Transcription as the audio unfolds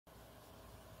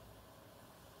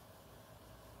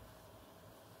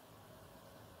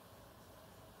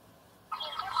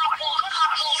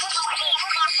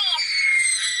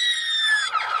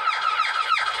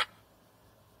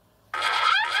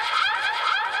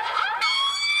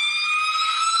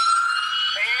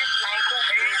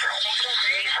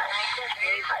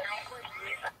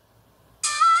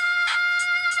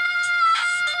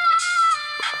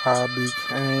I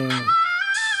became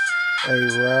a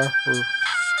rapper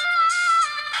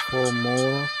for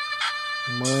more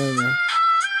money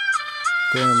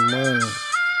than money.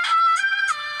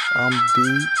 I'm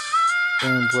deep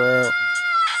in rap,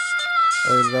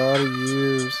 a lot of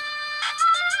years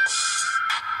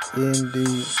in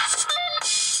deep.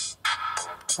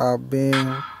 I've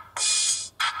been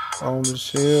on the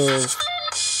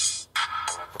shelves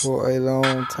for a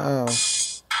long time.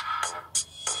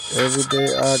 Every day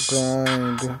I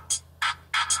grind.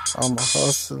 I'm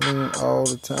hustling all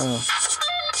the time.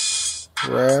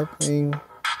 Rapping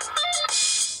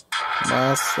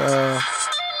my style,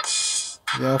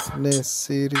 Faness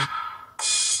City.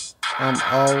 I'm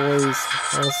always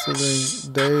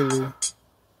hustling daily.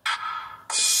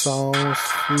 Songs,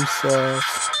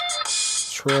 freestyles,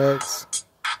 tracks,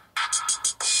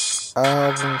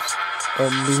 albums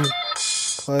of me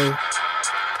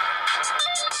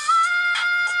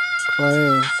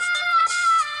playing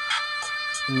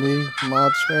me, my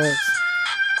tracks,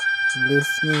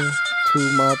 listening to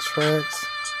my tracks,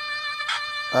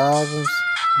 albums,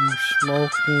 you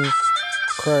smoking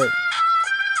crack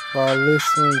while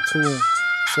listening to them.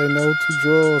 Say no to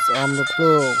drugs, I'm the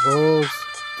plug,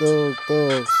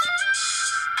 thugs.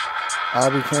 I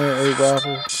became a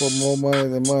rapper for more money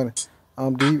than money.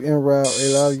 I'm deep in rap,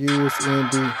 a lot of years in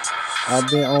deep. I've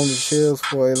been on the shelves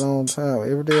for a long time.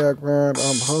 Every day I grind,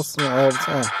 I'm hustling all the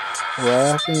time.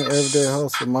 Rapping, everyday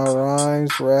hustle. My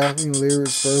rhymes, rapping,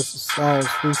 lyrics, verses, songs,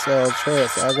 freestyle,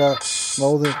 tracks. I got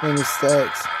more than 20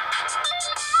 stacks.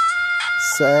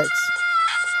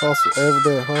 Hustle,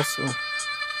 everyday hustle.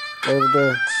 Every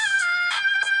day.